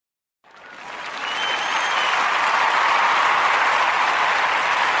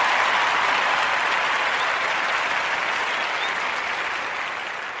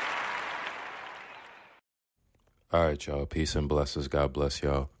All right, y'all. Peace and blessings. God bless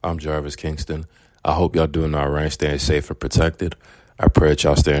y'all. I'm Jarvis Kingston. I hope y'all doing all right, staying safe and protected. I pray that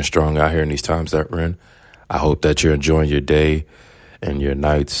y'all staying strong out here in these times that we're in. I hope that you're enjoying your day and your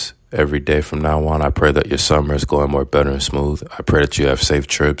nights every day from now on. I pray that your summer is going more better and smooth. I pray that you have safe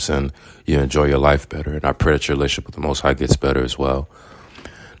trips and you enjoy your life better. And I pray that your relationship with the Most High gets better as well.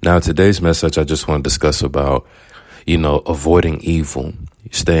 Now, today's message, I just want to discuss about, avoiding evil,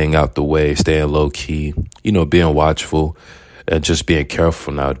 staying out the way, staying low key, being watchful and just being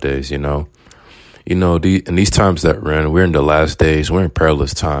careful nowadays, in these times that we're in the last days, we're in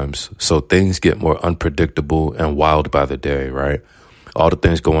perilous times. So things get more unpredictable and wild by the day, right? All the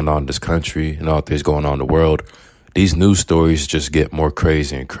things going on in this country and all the things going on in the world, these news stories just get more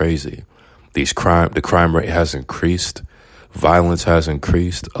crazy and crazy. The crime rate has increased. Violence has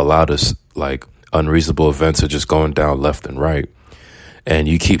increased. A lot of unreasonable events are just going down left and right. And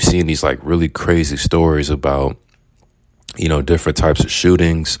you keep seeing these really crazy stories about, different types of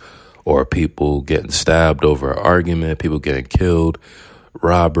shootings or people getting stabbed over an argument, people getting killed,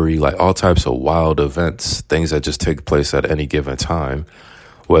 robbery, all types of wild events, things that just take place at any given time,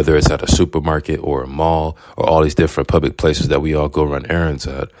 whether it's at a supermarket or a mall or all these different public places that we all go run errands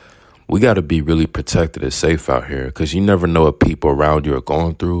at. We got to be really protected and safe out here because you never know what people around you are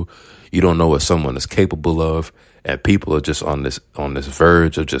going through. You don't know what someone is capable of. And people are just on this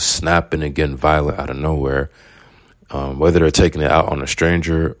verge of just snapping and getting violent out of nowhere, whether they're taking it out on a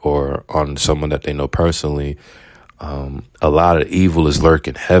stranger or on someone that they know personally. A lot of evil is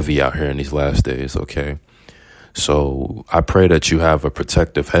lurking heavy out here in these last days, okay? So I pray that you have a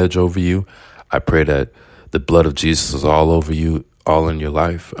protective hedge over you. I pray that the blood of Jesus is all over you, all in your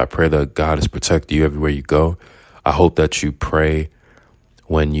life. I pray that God is protecting you everywhere you go. I hope that you pray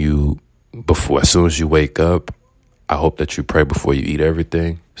as soon as you wake up. I hope that you pray before you eat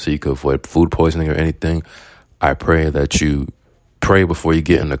everything so you can avoid food poisoning or anything. I pray that you pray before you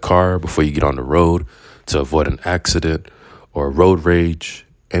get in the car, before you get on the road to avoid an accident or road rage,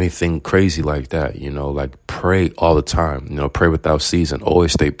 anything crazy like that, pray all the time, pray without ceasing,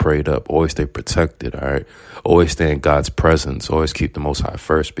 always stay prayed up, always stay protected, all right? Always stay in God's presence, always keep the Most High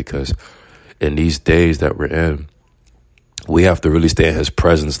first because in these days that we're in, we have to really stay in his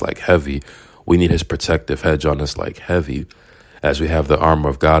presence heavy. We need his protective hedge on us heavy as we have the armor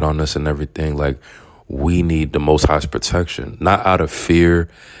of God on us and everything. We need the Most High's protection, not out of fear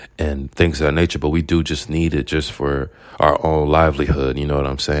and things of that nature, but we do just need it just for our own livelihood. You know what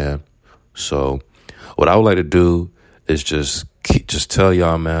I'm saying? So what I would like to do is just tell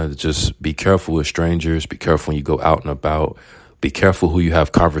y'all, man, just be careful with strangers. Be careful when you go out and about. Be careful who you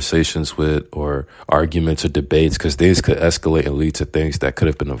have conversations with or arguments or debates because things could escalate and lead to things that could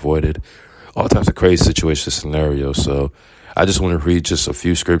have been avoided. All types of crazy situations, scenarios. So I just want to read just a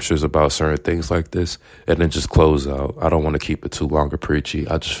few scriptures about certain things like this and then just close out. I don't want to keep it too long or preachy.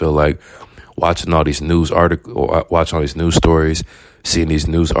 I just feel like watching all these news articles, watching all these news stories, seeing these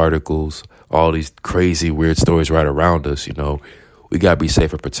news articles, all these crazy, weird stories right around us, we got to be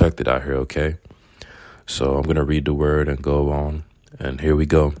safe and protected out here, okay? So I'm going to read the word and go on. And here we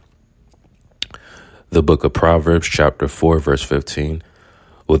go. The book of Proverbs, chapter 4, verse 15.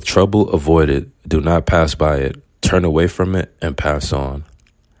 With trouble avoid it, do not pass by it, turn away from it and pass on.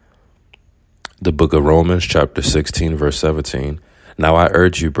 The book of Romans, chapter 16, verse 17. Now I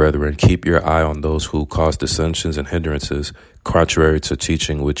urge you, brethren, keep your eye on those who cause dissensions and hindrances, contrary to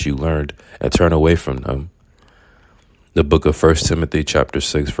teaching which you learned, and turn away from them. The book of 1 Timothy, chapter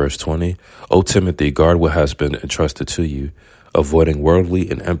 6, verse 20. O Timothy, guard what has been entrusted to you, avoiding worldly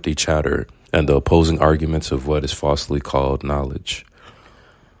and empty chatter, and the opposing arguments of what is falsely called knowledge.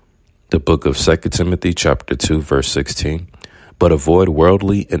 The book of 2 Timothy, chapter 2, verse 16. But avoid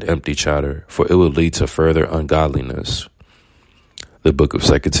worldly and empty chatter, for it will lead to further ungodliness. The book of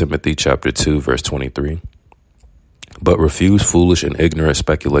 2 Timothy, chapter 2, verse 23. But refuse foolish and ignorant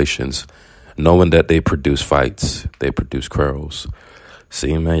speculations, knowing that they produce fights, they produce quarrels.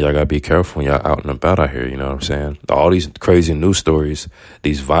 See, man, y'all gotta be careful when y'all out and about out here, you know what I'm saying? All these crazy news stories,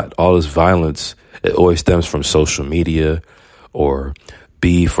 all this violence, it always stems from social media or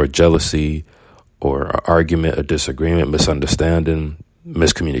beef or jealousy or an argument, a disagreement, misunderstanding,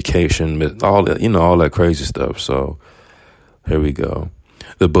 miscommunication, all that crazy stuff. So here we go.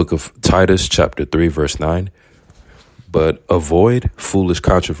 The book of Titus, chapter 3, verse 9. But avoid foolish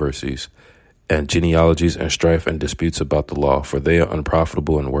controversies and genealogies and strife and disputes about the law, for they are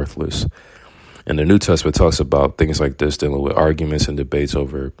unprofitable and worthless. And the New Testament talks about things like this, dealing with arguments and debates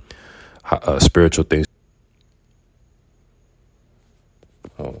over spiritual things.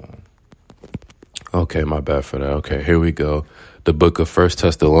 Okay, my bad for that. Okay, here we go. The book of 1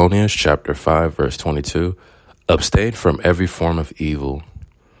 Thessalonians, chapter 5, verse 22. Abstain from every form of evil.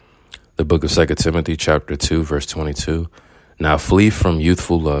 The book of 2 Timothy chapter 2, verse 22. Now flee from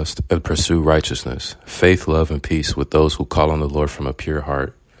youthful lust and pursue righteousness, faith, love, and peace with those who call on the Lord from a pure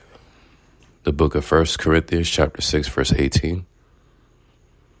heart. The book of 1 Corinthians chapter 6, verse 18.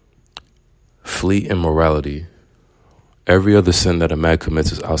 Flee immorality. Every other sin that a man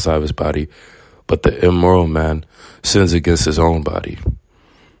commits is outside of his body, but the immoral man sins against his own body.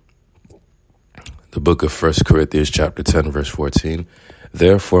 The book of 1 Corinthians chapter 10, verse 14.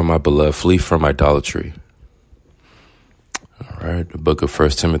 Therefore, my beloved, flee from idolatry. All right. The book of 1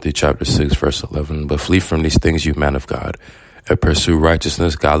 Timothy chapter 6, verse 11. But flee from these things, you man of God, and pursue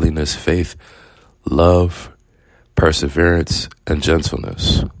righteousness, godliness, faith, love, perseverance, and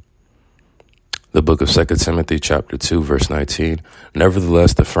gentleness. The book of 2 Timothy chapter 2, verse 19.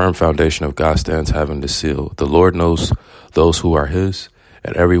 Nevertheless, the firm foundation of God stands, having the seal. The Lord knows those who are his,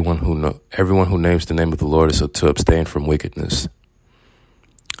 and everyone who names the name of the Lord is to abstain from wickedness.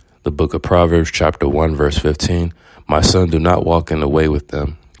 The book of Proverbs chapter 1, verse 15. My son, do not walk in the way with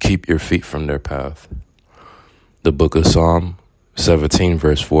them. Keep your feet from their path. The book of Psalm 17,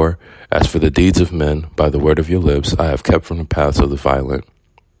 verse 4. As for the deeds of men, by the word of your lips, I have kept from the paths of the violent.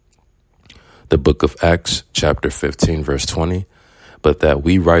 The book of Acts chapter 15, verse 20. But that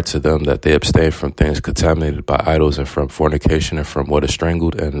we write to them that they abstain from things contaminated by idols, and from fornication, and from what is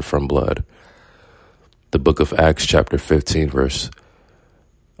strangled, and from blood. The book of Acts chapter 15, verse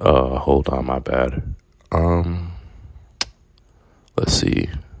hold on, my bad. Let's see.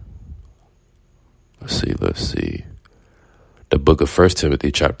 The book of 1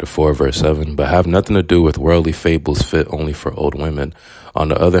 Timothy chapter 4, verse 7. But have nothing to do with worldly fables fit only for old women. On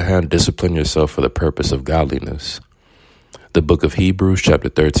the other hand, discipline yourself for the purpose of godliness. The book of Hebrews chapter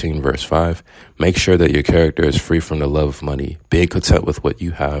 13, verse 5. Make sure that your character is free from the love of money, being content with what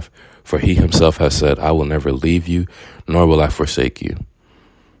you have. For he himself has said, I will never leave you, nor will I forsake you.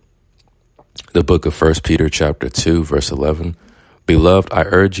 The book of 1 Peter chapter 2, verse 11. Beloved, I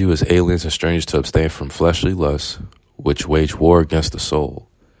urge you as aliens and strangers to abstain from fleshly lusts, which wage war against the soul.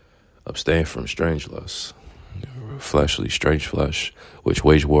 Abstain from strange lusts, fleshly, strange flesh, which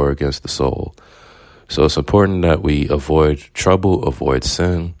wage war against the soul. So it's important that we avoid trouble, avoid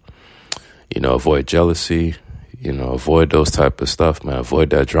sin, avoid jealousy, avoid those type of stuff, man.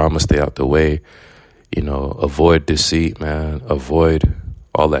 Avoid that drama, stay out the way, avoid deceit, man. Avoid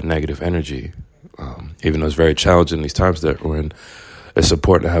all that negative energy. Even though it's very challenging these times that we're in, it's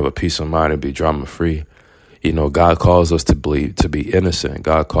important to have a peace of mind and be drama free. God calls us to be innocent.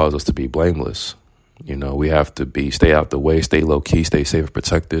 God calls us to be blameless. We have to stay out the way, stay low key, stay safe and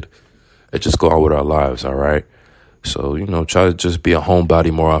protected, and just go on with our lives. All right. So, try to just be a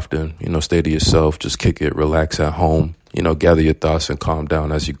homebody more often, stay to yourself, just kick it, relax at home, gather your thoughts and calm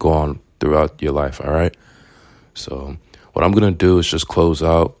down as you go on throughout your life. All right. So what I'm going to do is just close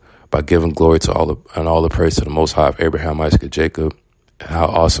out by giving glory to all the praise to the Most High of Abraham, Isaac, and Jacob, and how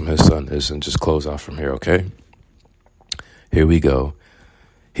awesome his son is, and just close out from here, okay? Here we go.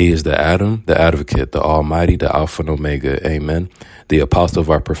 He is the Adam, the advocate, the Almighty, the Alpha and Omega, amen. The apostle of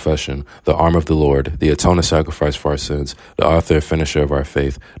our profession, the arm of the Lord, the atoning sacrifice for our sins, the author and finisher of our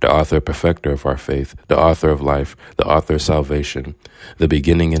faith, the author and perfecter of our faith, the author of life, the author of salvation, the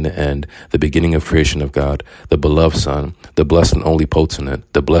beginning and the end, the beginning of creation of God, the beloved Son, the blessed and only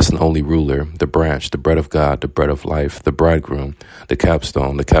potentate, the blessed and only ruler, the branch, the bread of God, the bread of life, the bridegroom, the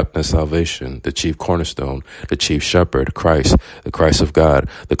capstone, the captain of salvation, the chief cornerstone, the chief shepherd, Christ, the Christ of God,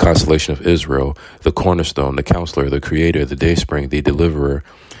 the consolation of Israel, the cornerstone, the counselor, the creator, the dayspring, the deliverer,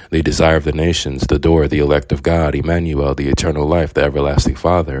 the desire of the nations, the door, the elect of God, Emmanuel, the eternal life, the everlasting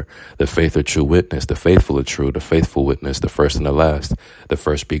Father, the faith or true witness, the faithful or true, the faithful witness, the first and the last, the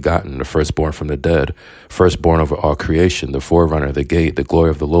first begotten, the firstborn from the dead, firstborn over all creation, the forerunner, the gate, the glory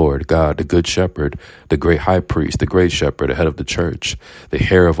of the Lord, God, the good shepherd, the great high priest, the great shepherd, the head of the church, the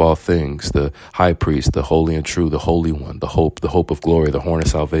heir of all things, the high priest, the holy and true, the holy one, the hope of glory, the horn of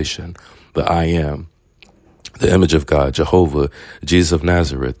salvation, the I am, the image of God, Jehovah, Jesus of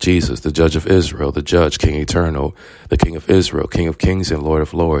Nazareth, Jesus, the judge of Israel, the judge, King eternal, the King of Israel, King of kings and Lord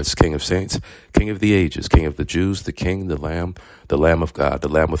of lords, King of saints, King of the ages, King of the Jews, the King, the Lamb of God, the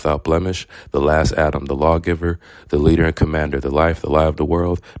Lamb without blemish, the last Adam, the lawgiver, the leader and commander, the life of the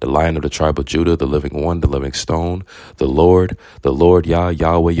world, the Lion of the tribe of Judah, the living one, the living stone, the Lord, Yahweh,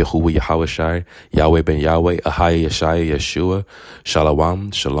 Yahuwah, Yahawashai, Yahweh ben Yahweh, Ahai, Yeshua, Yeshua,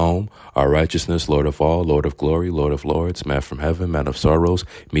 Shalom, Shalom, our righteousness, Lord of all, Lord of glory, glory, Lord of lords, man from heaven, man of sorrows,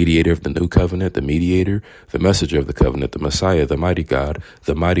 mediator of the new covenant, the mediator, the messenger of the covenant, the Messiah, the mighty God,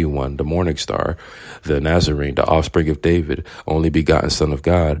 the mighty one, the morning star, the Nazarene, the offspring of David, only begotten Son of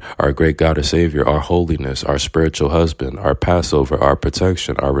God, our great God and Savior, our holiness, our spiritual husband, our Passover, our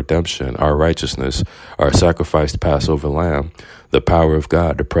protection, our redemption, our righteousness, our sacrificed Passover lamb, the power of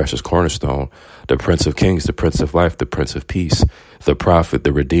God, the precious cornerstone, the Prince of Kings, the Prince of Life, the Prince of Peace, the prophet,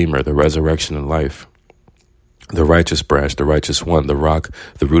 the Redeemer, the resurrection and life, the righteous branch, the righteous one, the rock,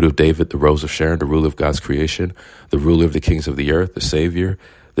 the root of David, the rose of Sharon, the ruler of God's creation, the ruler of the kings of the earth, the Savior,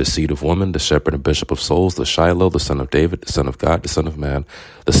 the seed of woman, the shepherd and bishop of souls, the Shiloh, the Son of David, the Son of God, the Son of Man,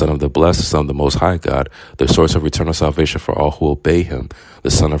 the Son of the blessed, the Son of the Most High God, the source of eternal salvation for all who obey him,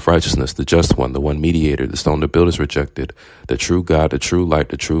 the Son of righteousness, the just one, the one mediator, the stone the builders rejected, the true God, the true light,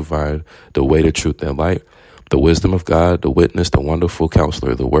 the true vine, the way, the truth, and light, the wisdom of God, the witness, the wonderful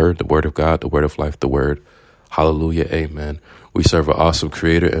counselor, the word of God, the word of life, the word. Hallelujah, amen. We serve an awesome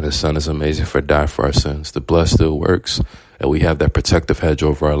creator, and his son is amazing for dying for our sins. The blood still works, and we have that protective hedge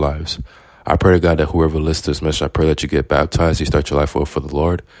over our lives. I pray to God that whoever listens to this message, I pray that you get baptized, you start your life over for the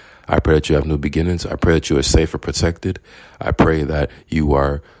Lord. I pray that you have new beginnings. I pray that you are safe and protected. I pray that you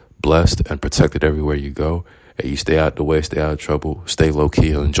are blessed and protected everywhere you go, and you stay out the way, stay out of trouble, stay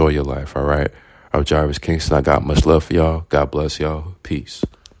low-key, and enjoy your life, all right? I'm Jarvis Kingston. I got much love for y'all. God bless y'all. Peace.